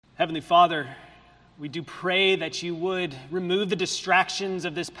Heavenly Father, we do pray that you would remove the distractions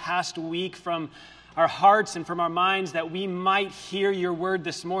of this past week from our hearts and from our minds, that we might hear your word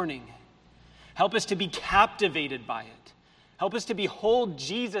this morning. Help us to be captivated by it. Help us to behold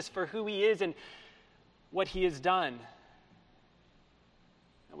Jesus for who he is and what he has done.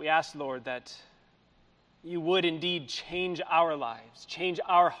 And we ask, Lord, that you would indeed change our lives, change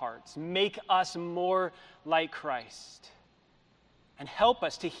our hearts, make us more like Christ. And help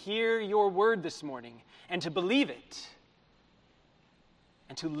us to hear your word this morning and to believe it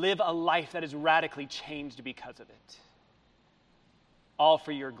and to live a life that is radically changed because of it. All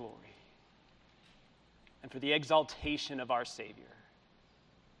for your glory and for the exaltation of our Savior,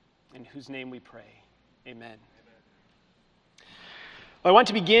 in whose name we pray. Amen. Well, I want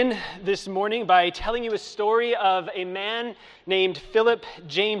to begin this morning by telling you a story of a man named Philip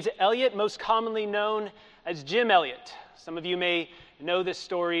James Elliott, most commonly known as Jim Elliott. Some of you may know this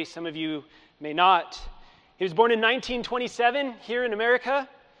story, some of you may not. He was born in 1927 here in America,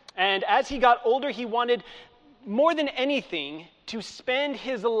 and as he got older, he wanted more than anything to spend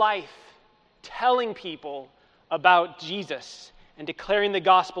his life telling people about Jesus and declaring the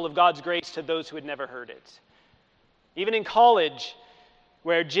gospel of God's grace to those who had never heard it. Even in college,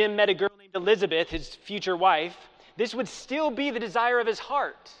 where Jim met a girl named Elizabeth, his future wife, this would still be the desire of his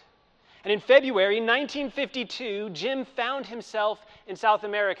heart. And in February 1952, Jim found himself in South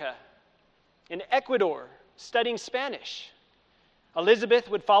America, in Ecuador, studying Spanish. Elizabeth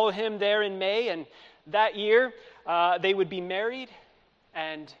would follow him there in May, and that year they would be married,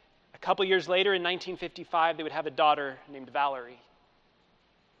 and a couple years later, in 1955, they would have a daughter named Valerie.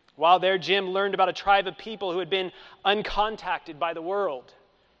 While there, Jim learned about a tribe of people who had been uncontacted by the world.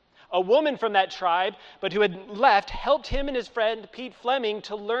 A woman from that tribe, but who had left, helped him and his friend Pete Fleming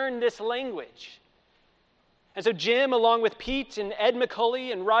to learn this language. And so Jim, along with Pete and Ed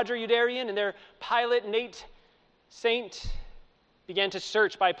McCulley and Roger Udarian and their pilot Nate Saint, began to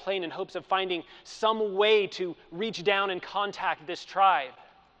search by plane in hopes of finding some way to reach down and contact this tribe.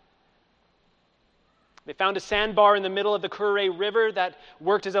 They found a sandbar in the middle of the Curare River that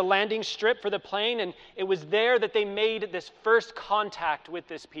worked as a landing strip for the plane, and it was there that they made this first contact with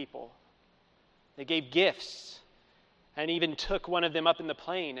this people. They gave gifts and even took one of them up in the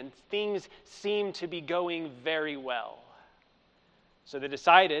plane, and things seemed to be going very well. So they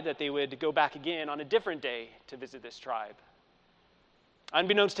decided that they would go back again on a different day to visit this tribe.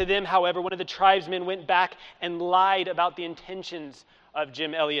 Unbeknownst to them, however, one of the tribesmen went back and lied about the intentions of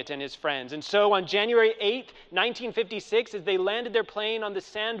Jim Elliott and his friends. And so on January 8th, 1956, as they landed their plane on the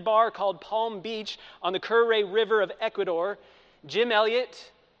sandbar called Palm Beach on the Curare River of Ecuador, Jim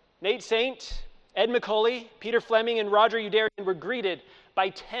Elliott, Nate Saint, Ed McCulley, Peter Fleming, and Roger Udarian were greeted by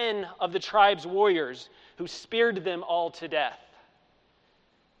 10 of the tribe's warriors who speared them all to death.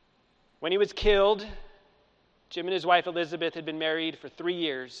 When he was killed, Jim and his wife Elizabeth had been married for 3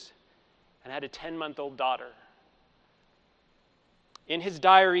 years and had a 10-month-old daughter. In his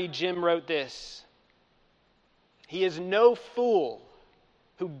diary, Jim wrote this: "He is no fool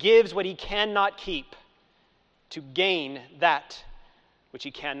who gives what he cannot keep to gain that which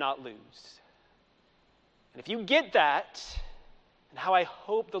he cannot lose." And if you get that, and how I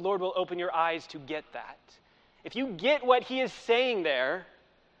hope the Lord will open your eyes to get that, if you get what he is saying there,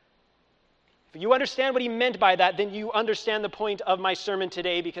 if you understand what he meant by that, then you understand the point of my sermon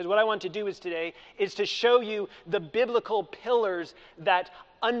today, because what I want to do today is to show you the biblical pillars that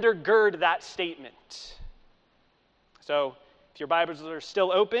undergird that statement. So, if your Bibles are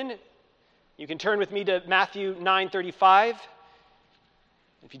still open, you can turn with me to Matthew 9:35.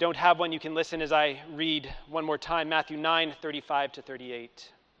 If you don't have one, you can listen as I read one more time, Matthew 9:35 to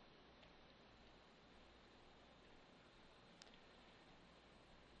 38.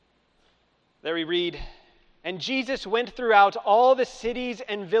 There we read, "And Jesus went throughout all the cities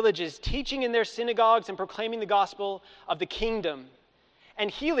and villages, teaching in their synagogues and proclaiming the gospel of the kingdom,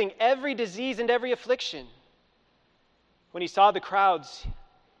 and healing every disease and every affliction. When he saw the crowds,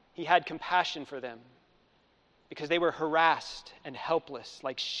 he had compassion for them, because they were harassed and helpless,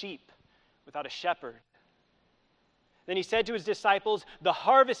 like sheep without a shepherd. Then he said to his disciples, 'The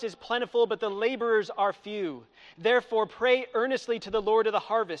harvest is plentiful, but the laborers are few. Therefore pray earnestly to the Lord of the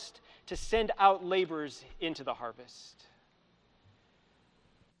harvest to send out laborers into the harvest.'"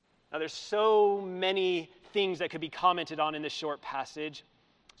 Now there's so many things that could be commented on in this short passage,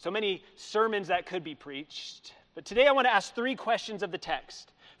 so many sermons that could be preached. But today I want to ask 3 questions of the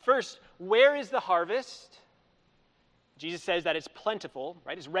text. First, where is the harvest? Jesus says that it's plentiful,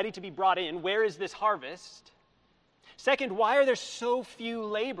 right? It's ready to be brought in. Where is this harvest? Second, why are there so few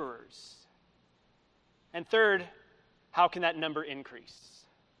laborers? And third, how can that number increase?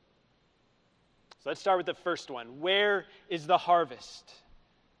 So let's start with the first one. Where is the harvest?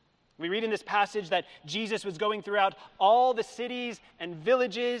 We read in this passage that Jesus was going throughout all the cities and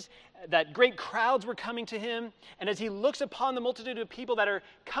villages, that great crowds were coming to him. And as he looks upon the multitude of people that are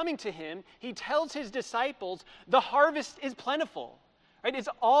coming to him, he tells his disciples, the harvest is plentiful, right? It's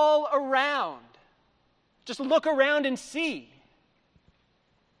all around. Just look around and see.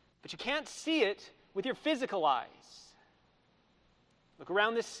 But you can't see it with your physical eyes. Look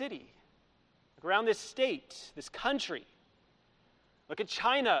around this city. Look around this state, this country. Look at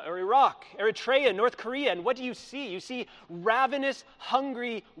China or Iraq, Eritrea, North Korea, and what do you see? You see ravenous,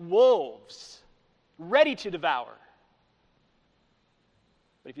 hungry wolves ready to devour.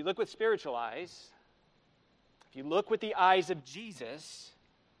 But if you look with spiritual eyes, if you look with the eyes of Jesus,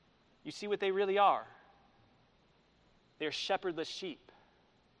 you see what they really are. They are shepherdless sheep.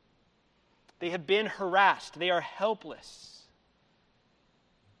 They have been harassed. They are helpless.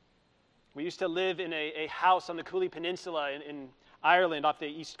 We used to live in a house on the Cooley Peninsula in Ireland, off the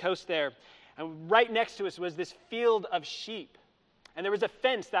east coast there. And right next to us was this field of sheep. And there was a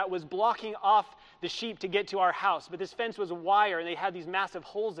fence that was blocking off the sheep to get to our house. But this fence was wire, and they had these massive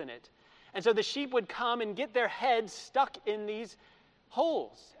holes in it. And so the sheep would come and get their heads stuck in these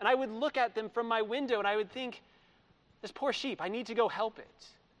holes. And I would look at them from my window, and I would think, this poor sheep, I need to go help it.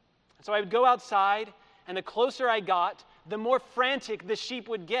 And so I would go outside, and the closer I got, the more frantic the sheep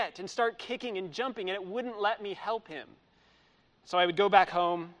would get and start kicking and jumping, and it wouldn't let me help him. So I would go back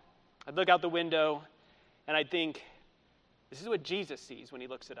home, I'd look out the window, and I'd think, this is what Jesus sees when he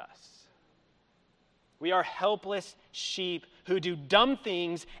looks at us. We are helpless sheep who do dumb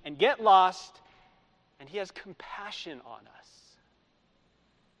things and get lost, and he has compassion on us.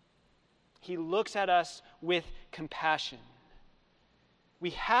 He looks at us with compassion. We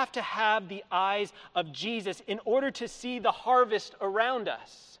have to have the eyes of Jesus in order to see the harvest around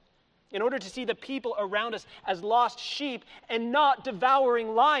us. In order to see the people around us as lost sheep and not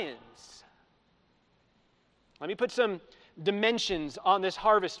devouring lions. Let me put some dimensions on this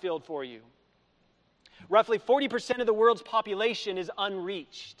harvest field for you. Roughly 40% of the world's population is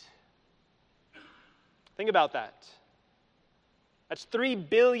unreached. Think about that. That's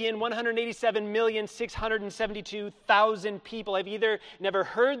 3,187,672,000 people have either never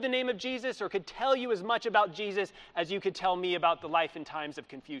heard the name of Jesus or could tell you as much about Jesus as you could tell me about the life and times of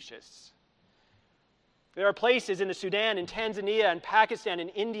Confucius. There are places in the Sudan and Tanzania and Pakistan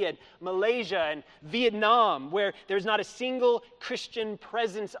and India and Malaysia and Vietnam where there's not a single Christian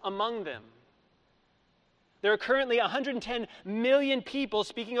presence among them. There are currently 110 million people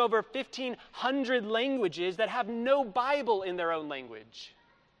speaking over 1,500 languages that have no Bible in their own language.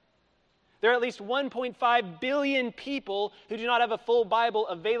 There are at least 1.5 billion people who do not have a full Bible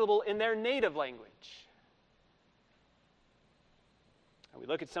available in their native language. And we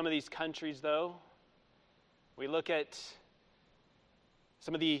look at some of these countries, though. We look at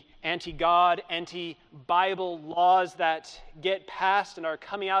some of the anti-God, anti-Bible laws that get passed and are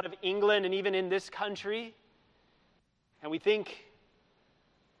coming out of England and even in this country. And we think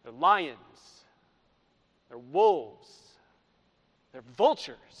they're lions, they're wolves, they're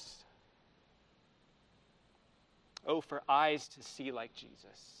vultures. Oh, for eyes to see like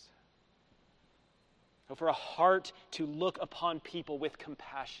Jesus. Oh, for a heart to look upon people with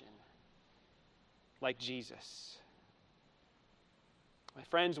compassion like Jesus. My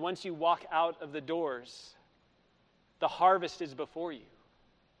friends, once you walk out of the doors, the harvest is before you.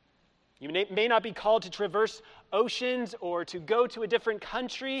 You may not be called to traverse oceans or to go to a different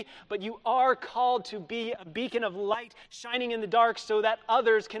country, but you are called to be a beacon of light shining in the dark so that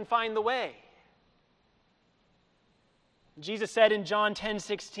others can find the way. Jesus said in John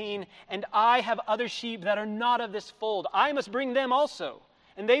 10:16, "And I have other sheep that are not of this fold. I must bring them also,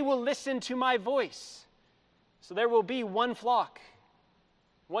 and they will listen to my voice. So there will be one flock,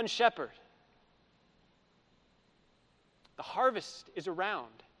 one shepherd." The harvest is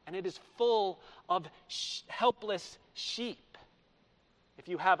around, and it is full of helpless sheep, if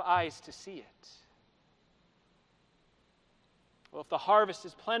you have eyes to see it. Well, if the harvest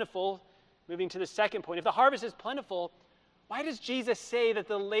is plentiful, moving to the second point, if the harvest is plentiful, why does Jesus say that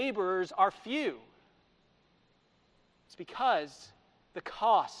the laborers are few? It's because the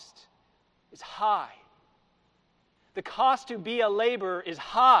cost is high. The cost to be a laborer is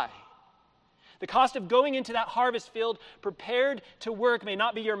high. The cost of going into that harvest field prepared to work may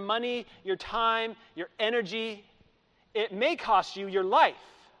not be your money, your time, your energy. It may cost you your life.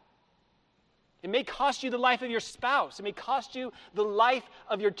 It may cost you the life of your spouse. It may cost you the life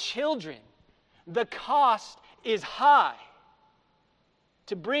of your children. The cost is high.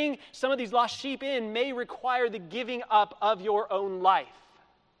 To bring some of these lost sheep in may require the giving up of your own life.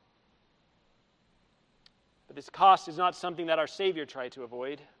 But this cost is not something that our Savior tried to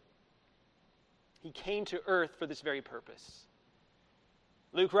avoid. He came to earth for this very purpose.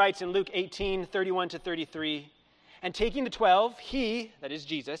 Luke writes in Luke 18:31-33, "And taking the 12, he," that is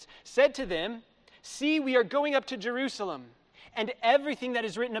Jesus, "said to them, 'See, we are going up to Jerusalem, and everything that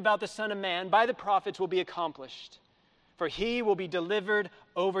is written about the Son of Man by the prophets will be accomplished. For he will be delivered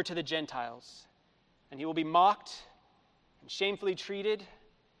over to the Gentiles, and he will be mocked and shamefully treated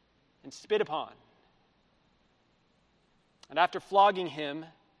and spit upon. And after flogging him,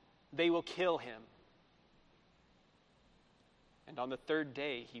 they will kill him. And on the third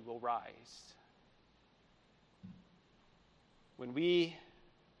day he will rise.'" When we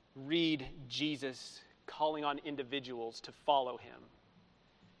read Jesus calling on individuals to follow him,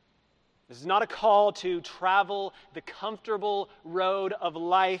 this is not a call to travel the comfortable road of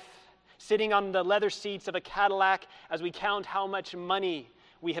life, sitting on the leather seats of a Cadillac as we count how much money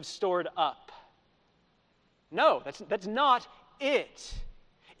we have stored up. No, that's not it.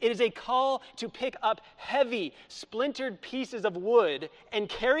 It is a call to pick up heavy, splintered pieces of wood and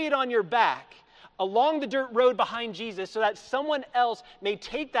carry it on your back along the dirt road behind Jesus so that someone else may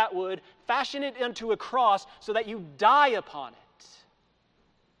take that wood, fashion it into a cross so that you die upon it.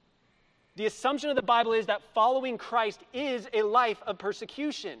 The assumption of the Bible is that following Christ is a life of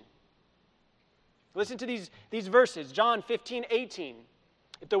persecution. Listen to these verses, John 15:18.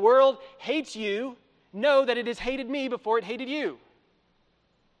 "If the world hates you, know that it has hated me before it hated you."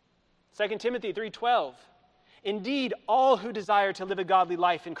 2 Timothy 3:12. "Indeed, all who desire to live a godly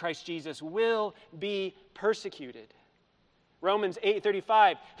life in Christ Jesus will be persecuted." Romans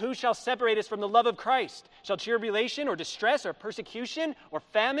 8:35. "Who shall separate us from the love of Christ? Shall tribulation or distress or persecution or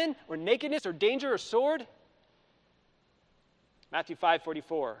famine or nakedness or danger or sword?" Matthew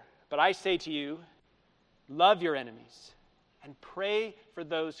 5:44. "But I say to you, love your enemies and pray for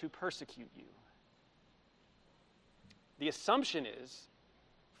those who persecute you." The assumption is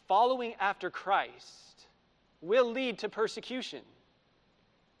following after Christ will lead to persecution.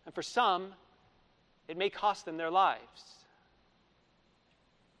 And for some, it may cost them their lives.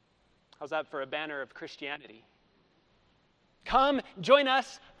 How's that for a banner of Christianity? Come, join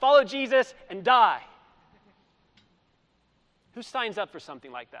us, follow Jesus, and die. Who signs up for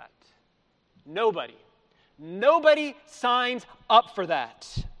something like that? Nobody. Nobody signs up for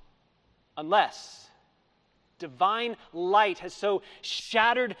that unless divine light has so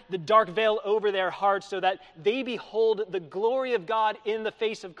shattered the dark veil over their hearts so that they behold the glory of God in the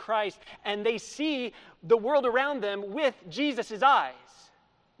face of Christ and they see the world around them with Jesus' eyes.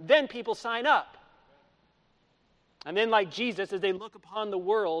 Then people sign up. And then, like Jesus, as they look upon the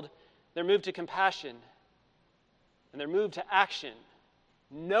world, they're moved to compassion and they're moved to action,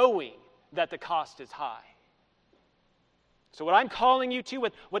 knowing that the cost is high. So what I'm calling you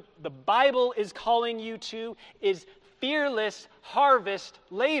to, what the Bible is calling you to, is fearless harvest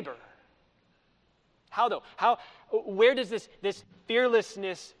labor. How though? Where does this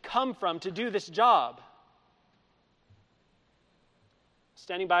fearlessness come from to do this job?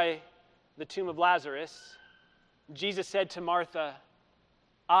 Standing by the tomb of Lazarus, Jesus said to Martha,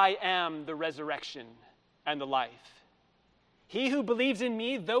 "I am the resurrection and the life. He who believes in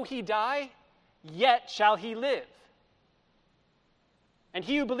me, though he die, yet shall he live. And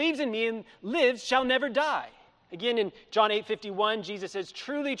he who believes in me and lives shall never die." Again, in John 8:51, Jesus says,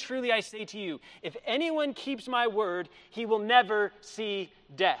 "Truly, truly, I say to you, if anyone keeps my word, he will never see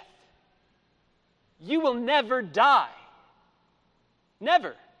death." You will never die.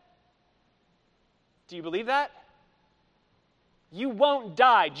 Never. Do you believe that? You won't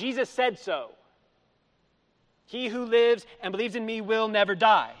die. Jesus said so. He who lives and believes in me will never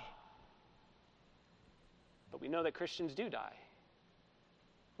die. But we know that Christians do die.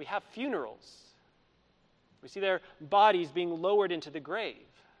 We have funerals. We see their bodies being lowered into the grave.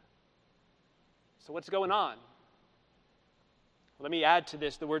 So what's going on? Let me add to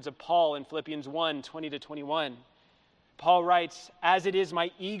this the words of Paul in Philippians 1:20-21. Paul writes, "As it is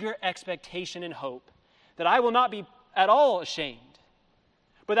my eager expectation and hope that I will not be at all ashamed,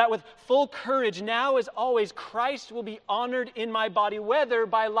 but that with full courage now as always Christ will be honored in my body, whether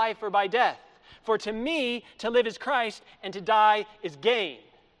by life or by death. For to me to live is Christ and to die is gain."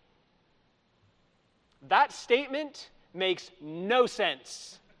 That statement makes no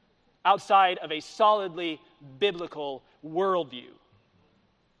sense outside of a solidly biblical worldview.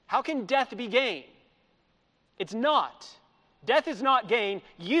 How can death be gain? It's not. Death is not gain.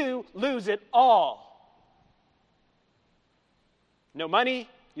 You lose it all. No money,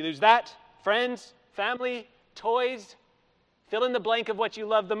 you lose that. Friends, family, toys, fill in the blank of what you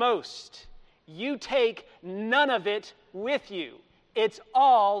love the most. You take none of it with you. It's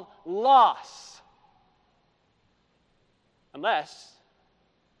all loss. Unless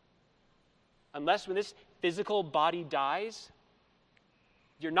when this physical body dies,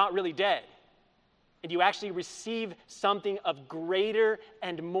 you're not really dead. And you actually receive something of greater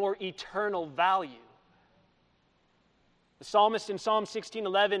and more eternal value. The psalmist in Psalm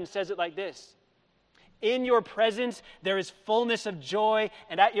 16:11 says it like this: "In your presence there is fullness of joy,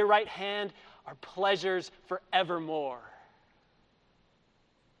 and at your right hand are pleasures forevermore."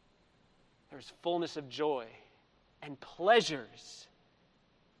 There's fullness of joy and pleasures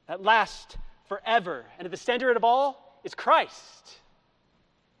that last forever. And at the center of it all is Christ.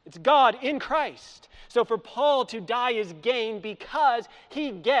 It's God in Christ. So for Paul to die is gain because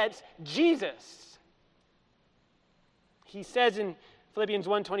he gets Jesus. He says in Philippians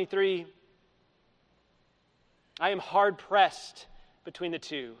 1:23, "I am hard pressed between the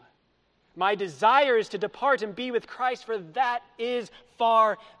two. My desire is to depart and be with Christ, for that is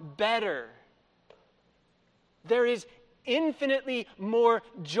far better." There is infinitely more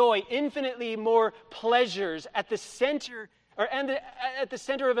joy, infinitely more pleasures at the center, at the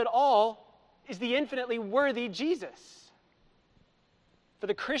center of it all is the infinitely worthy Jesus. For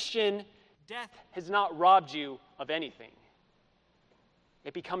the Christian, death has not robbed you of anything.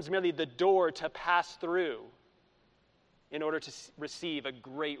 It becomes merely the door to pass through in order to receive a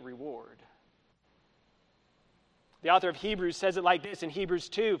great reward. The author of Hebrews says it like this in Hebrews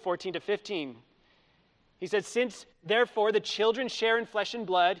 2:14-15. He says, "Since, therefore, the children share in flesh and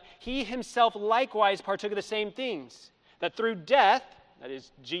blood, he himself likewise partook of the same things, that through death," that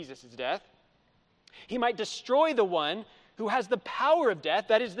is, Jesus' death, "he might destroy the one who has the power of death,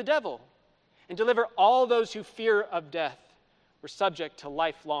 that is, the devil, and deliver all those who fear of death were subject to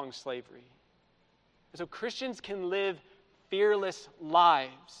lifelong slavery." And so Christians can live fearless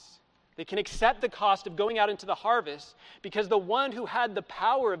lives. They can accept the cost of going out into the harvest because the one who had the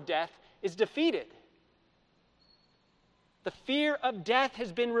power of death is defeated. The fear of death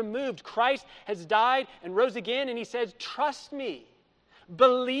has been removed. Christ has died and rose again, and he says, "Trust me.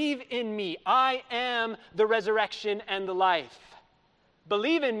 Believe in me. I am the resurrection and the life.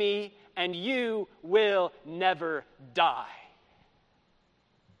 Believe in me, and you will never die."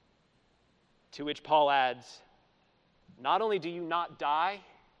 To which Paul adds, "Not only do you not die,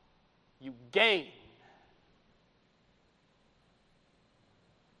 you gain."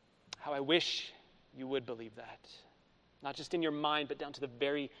 How I wish you would believe that. Not just in your mind, but down to the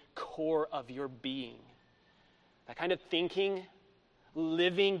very core of your being. That kind of thinking,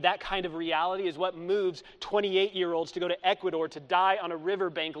 living that kind of reality is what moves 28-year-olds to go to Ecuador to die on a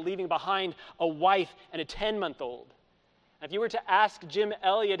riverbank, leaving behind a wife and a 10-month-old. If you were to ask Jim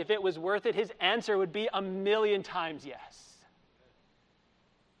Elliot if it was worth it, his answer would be 1,000,000 times yes.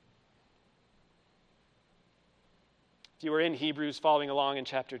 If you were in Hebrews following along in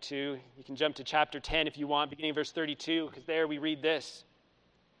chapter 2, you can jump to chapter 10 if you want, beginning verse 32, because there we read this.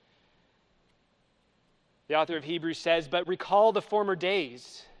 The author of Hebrews says, "But recall the former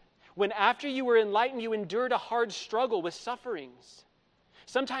days, when after you were enlightened, you endured a hard struggle with sufferings,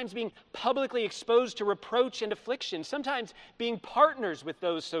 sometimes being publicly exposed to reproach and affliction, sometimes being partners with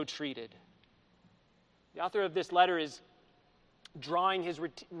those so treated." The author of this letter is drawing his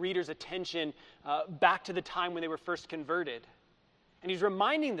readers' attention back to the time when they were first converted. And he's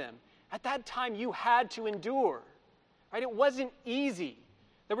reminding them, at that time you had to endure. Right? It wasn't easy.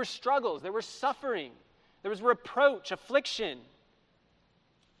 There were struggles, there was suffering, there was reproach, affliction.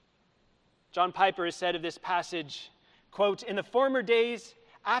 John Piper has said of this passage, quote, "In the former days,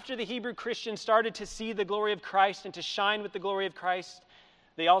 after the Hebrew Christians started to see the glory of Christ and to shine with the glory of Christ,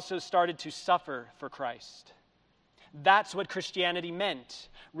 they also started to suffer for Christ." That's what Christianity meant.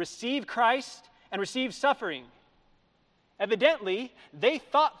 Receive Christ and receive suffering. Evidently, they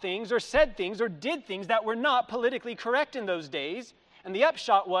thought things or said things or did things that were not politically correct in those days. And the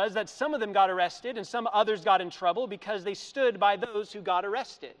upshot was that some of them got arrested and some others got in trouble because they stood by those who got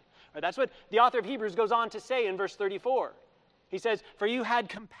arrested. Or that's what the author of Hebrews goes on to say in verse 34. He says, "For you had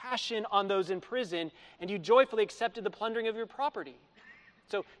compassion on those in prison, and you joyfully accepted the plundering of your property."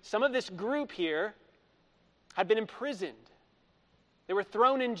 So some of this group here had been imprisoned. They were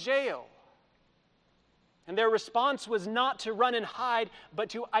thrown in jail. And their response was not to run and hide, but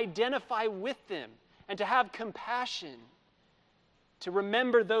to identify with them and to have compassion, to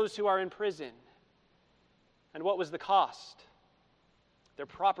remember those who are in prison. And what was the cost? Their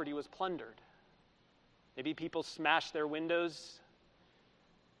property was plundered. Maybe people smashed their windows,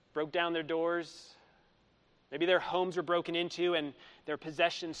 broke down their doors. Maybe their homes were broken into and their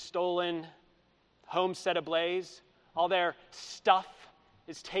possessions stolen, homes set ablaze. All their stuff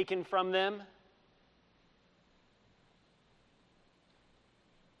is taken from them.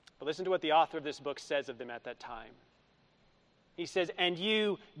 But listen to what the author of this book says of them at that time. He says, and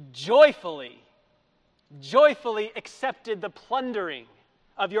you joyfully accepted the plundering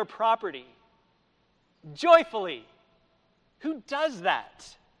of your property. Joyfully. Who does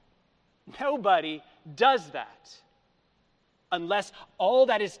that? Nobody does that. Unless all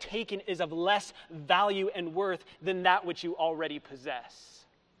that is taken is of less value and worth than that which you already possess.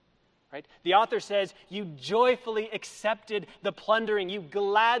 Right? The author says, you joyfully accepted the plundering. You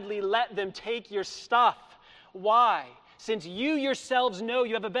gladly let them take your stuff. Why? Since you yourselves know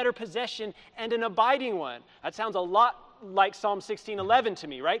you have a better possession and an abiding one. That sounds a lot like Psalm 16:11 to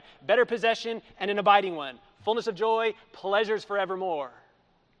me, right? Better possession and an abiding one. Fullness of joy, pleasures forevermore.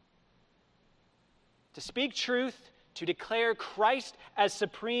 To speak truth, to declare Christ as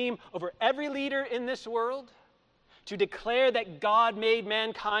supreme over every leader in this world, to declare that God made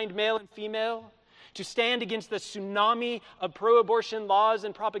mankind male and female, to stand against the tsunami of pro-abortion laws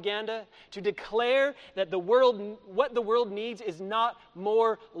and propaganda, to declare that what the world needs is not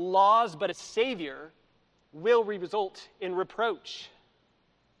more laws but a Savior, will result in reproach.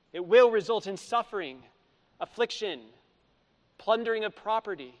 It will result in suffering, affliction, plundering of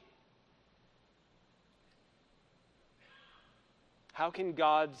property. How can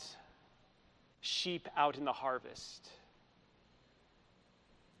God's sheep out in the harvest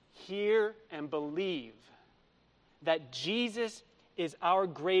hear and believe that Jesus is our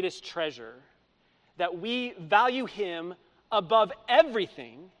greatest treasure, that we value him above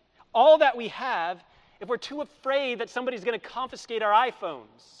everything, all that we have, if we're too afraid that somebody's going to confiscate our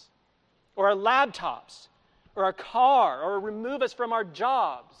iPhones or our laptops or our car or remove us from our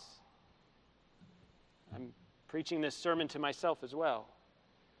jobs? I'm preaching this sermon to myself as well.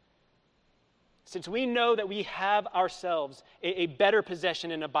 Since we know that we have ourselves a better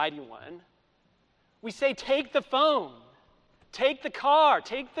possession and abiding one, we say, take the phone, take the car,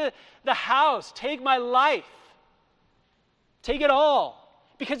 take the house, take my life. Take it all.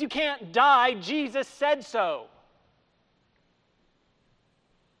 Because you can't die, Jesus said so.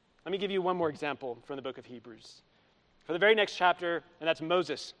 Let me give you one more example from the book of Hebrews. For the very next chapter, and that's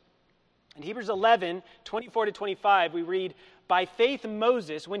Moses. In Hebrews 11, 24 to 25, we read, by faith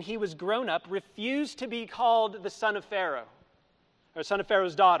Moses, when he was grown up, refused to be called the son of Pharaoh, or son of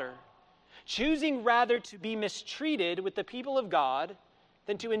Pharaoh's daughter, choosing rather to be mistreated with the people of God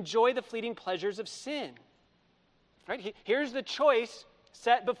than to enjoy the fleeting pleasures of sin. Right? Here's the choice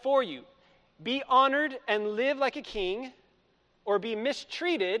set before you. Be honored and live like a king, or be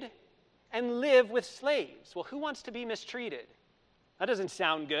mistreated and live with slaves. Well, who wants to be mistreated? That doesn't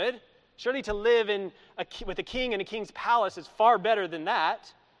sound good. Surely to live with a king in a king's palace is far better than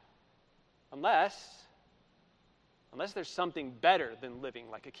that. Unless there's something better than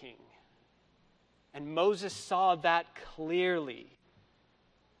living like a king. And Moses saw that clearly.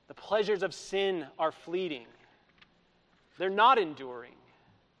 The pleasures of sin are fleeting. They're not enduring.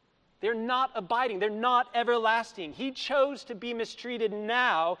 They're not abiding. They're not everlasting. He chose to be mistreated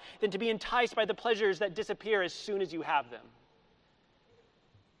now than to be enticed by the pleasures that disappear as soon as you have them.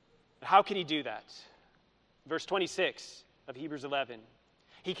 How could he do that? Verse 26 of Hebrews 11.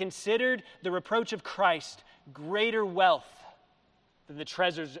 He considered the reproach of Christ greater wealth than the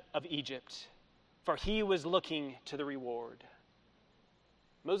treasures of Egypt, for he was looking to the reward.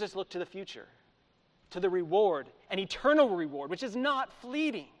 Moses looked to the future, to the reward, an eternal reward, which is not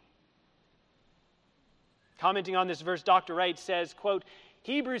fleeting. Commenting on this verse, Dr. Wright says, quote,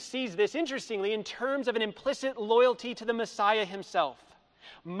 Hebrews sees this, interestingly, in terms of an implicit loyalty to the Messiah himself.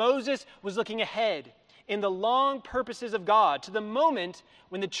 Moses was looking ahead in the long purposes of God to the moment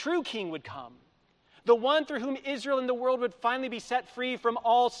when the true king would come, the one through whom Israel and the world would finally be set free from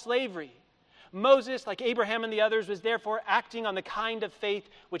all slavery. Moses, like Abraham and the others, was therefore acting on the kind of faith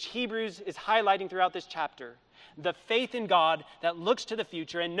which Hebrews is highlighting throughout this chapter. The faith in God that looks to the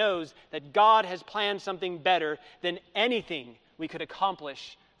future and knows that God has planned something better than anything we could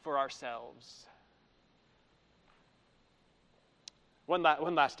accomplish for ourselves. One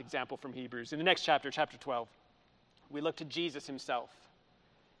last example from Hebrews. In the next chapter, chapter 12, we look to Jesus himself.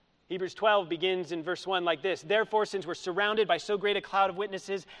 Hebrews 12 begins in verse 1 like this. Therefore, since we're surrounded by so great a cloud of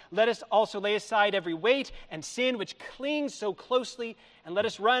witnesses, let us also lay aside every weight and sin which clings so closely, and let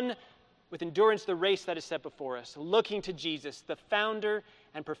us run with endurance the race that is set before us, looking to Jesus, the founder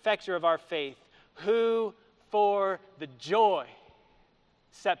and perfecter of our faith, who for the joy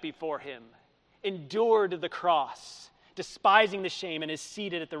set before him endured the cross, despising the shame, and is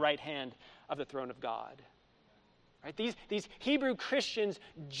seated at the right hand of the throne of God. Right? These Hebrew Christians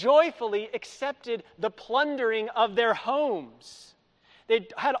joyfully accepted the plundering of their homes. They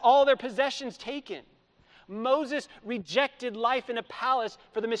had all their possessions taken. Moses rejected life in a palace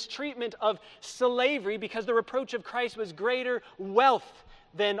for the mistreatment of slavery because the reproach of Christ was greater wealth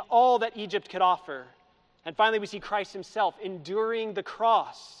than all that Egypt could offer. And finally, we see Christ himself enduring the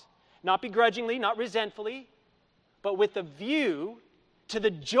cross, not begrudgingly, not resentfully, but with a view to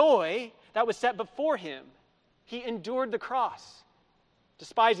the joy that was set before him. He endured the cross,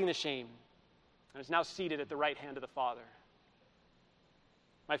 despising the shame, and is now seated at the right hand of the Father.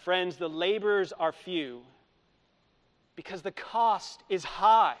 My friends, the laborers are few because the cost is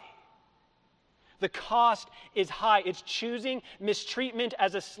high. The cost is high. It's choosing mistreatment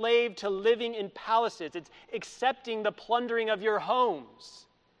as a slave to living in palaces. It's accepting the plundering of your homes.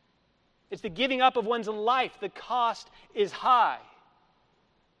 It's the giving up of one's life. The cost is high,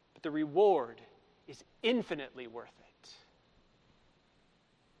 but the reward is infinitely worth it.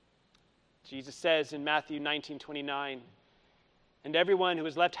 Jesus says in Matthew 19:29, "And everyone who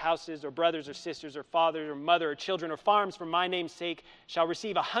has left houses or brothers or sisters or father or mother or children or farms for my name's sake shall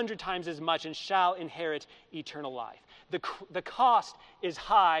receive 100 times as much and shall inherit eternal life." The cost is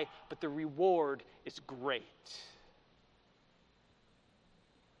high, but the reward is great.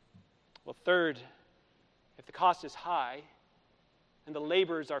 Well, third, if the cost is high and the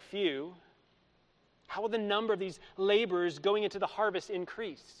laborers are few, how will the number of these laborers going into the harvest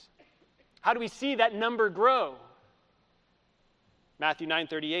increase? How do we see that number grow? Matthew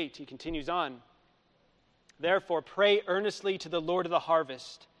 9:38, he continues on. "Therefore, pray earnestly to the Lord of the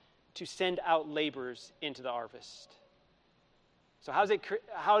harvest to send out laborers into the harvest." So how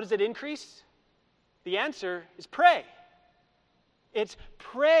does it increase? The answer is pray. It's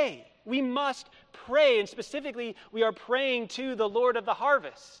pray. We must pray, and specifically, we are praying to the Lord of the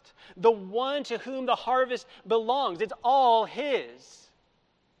harvest, the one to whom the harvest belongs. It's all his.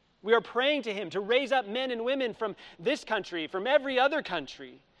 We are praying to him to raise up men and women from this country, from every other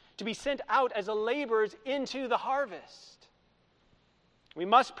country, to be sent out as laborers into the harvest. We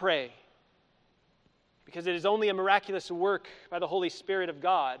must pray because it is only a miraculous work by the Holy Spirit of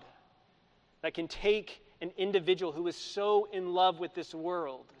God that can take an individual who is so in love with this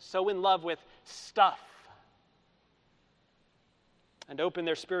world, so in love with stuff, and open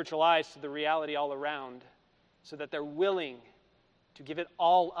their spiritual eyes to the reality all around so that they're willing to give it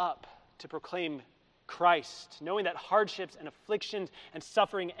all up to proclaim Christ, knowing that hardships and afflictions and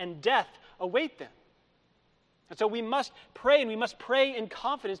suffering and death await them. And so we must pray, and we must pray in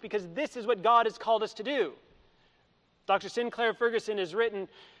confidence because this is what God has called us to do. Dr. Sinclair Ferguson has written,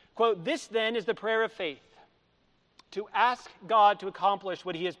 quote, "This then is the prayer of faith, to ask God to accomplish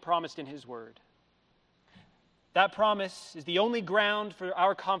what he has promised in his word. That promise is the only ground for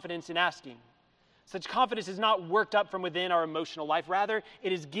our confidence in asking. Such confidence is not worked up from within our emotional life. Rather,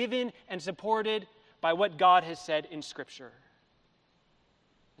 it is given and supported by what God has said in Scripture."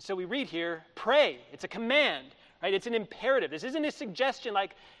 And so we read here, pray. It's a command, right? It's an imperative. This isn't a suggestion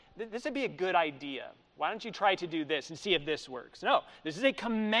like, this would be a good idea. Why don't you try to do this and see if this works? No, this is a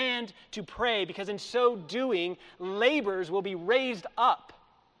command to pray because in so doing, laborers will be raised up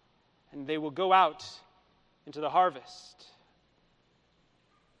and they will go out into the harvest.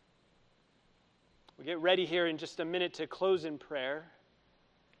 We'll get ready here in just a minute to close in prayer.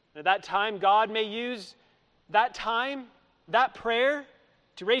 And at that time, God may use that time, that prayer,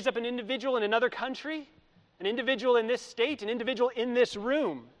 to raise up an individual in another country, an individual in this state, an individual in this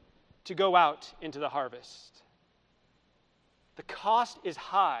room to go out into the harvest. The cost is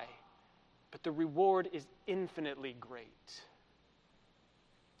high, but the reward is infinitely great.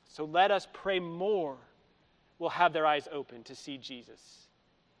 So let us pray more. We'll have their eyes open to see Jesus,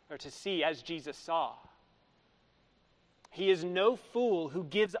 or to see as Jesus saw. He is no fool who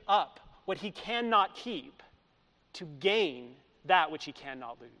gives up what he cannot keep to gain that which he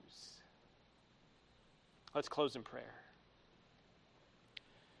cannot lose. Let's close in prayer.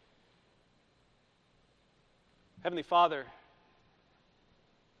 Heavenly Father,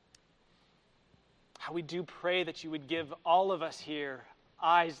 how we do pray that you would give all of us here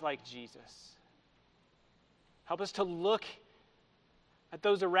eyes like Jesus. Help us to look at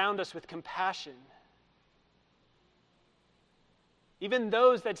those around us with compassion. Even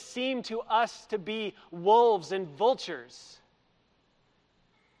those that seem to us to be wolves and vultures.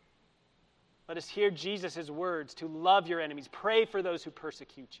 Let us hear Jesus' words to love your enemies, pray for those who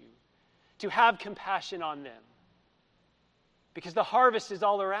persecute you, to have compassion on them, because the harvest is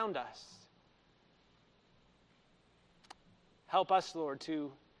all around us. Help us, Lord,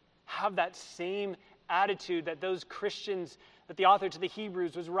 to have that same attitude that those Christians that the author to the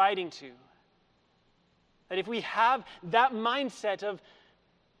Hebrews was writing to. That if we have that mindset of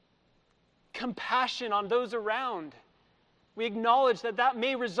compassion on those around, We acknowledge that that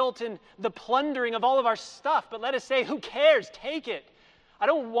may result in the plundering of all of our stuff, but let us say, who cares? Take it. I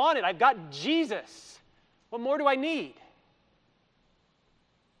don't want it. I've got Jesus. What more do I need?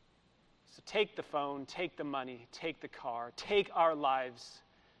 So take the phone, take the money, take the car, take our lives.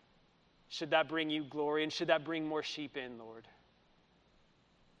 Should that bring you glory, and should that bring more sheep in, Lord?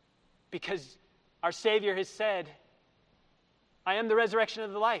 Because our Savior has said, I am the resurrection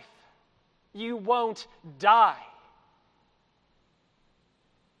of the life. You won't die.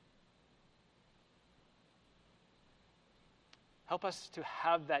 Help us to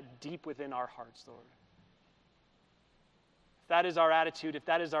have that deep within our hearts, Lord. If that is our attitude, if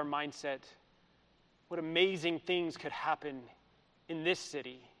that is our mindset, what amazing things could happen in this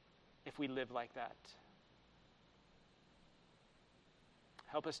city if we live like that.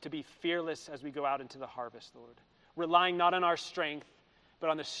 Help us to be fearless as we go out into the harvest, Lord, relying not on our strength, but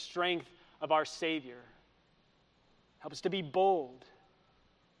on the strength of our Savior. Help us to be bold.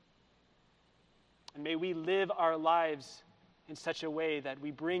 And may we live our lives in such a way that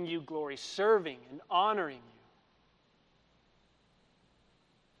we bring you glory, serving and honoring you.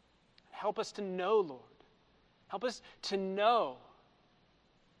 Help us to know, Lord. Help us to know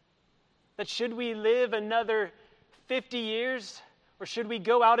that should we live another 50 years, or should we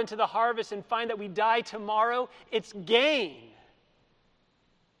go out into the harvest and find that we die tomorrow, it's gain.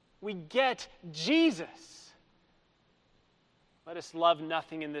 We get Jesus. Let us love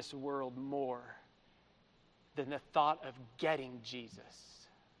nothing in this world more than the thought of getting Jesus.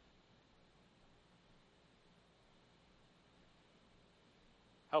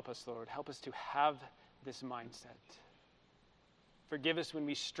 Help us, Lord. Help us to have this mindset. Forgive us when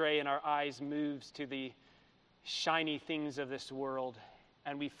we stray and our eyes moves to the shiny things of this world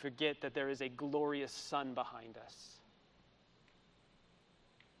and we forget that there is a glorious sun behind us.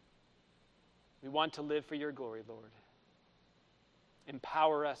 We want to live for your glory, Lord.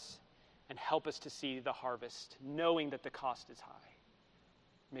 Empower us and help us to see the harvest, knowing that the cost is high.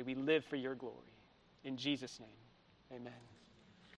 May we live for your glory. In Jesus' name, amen.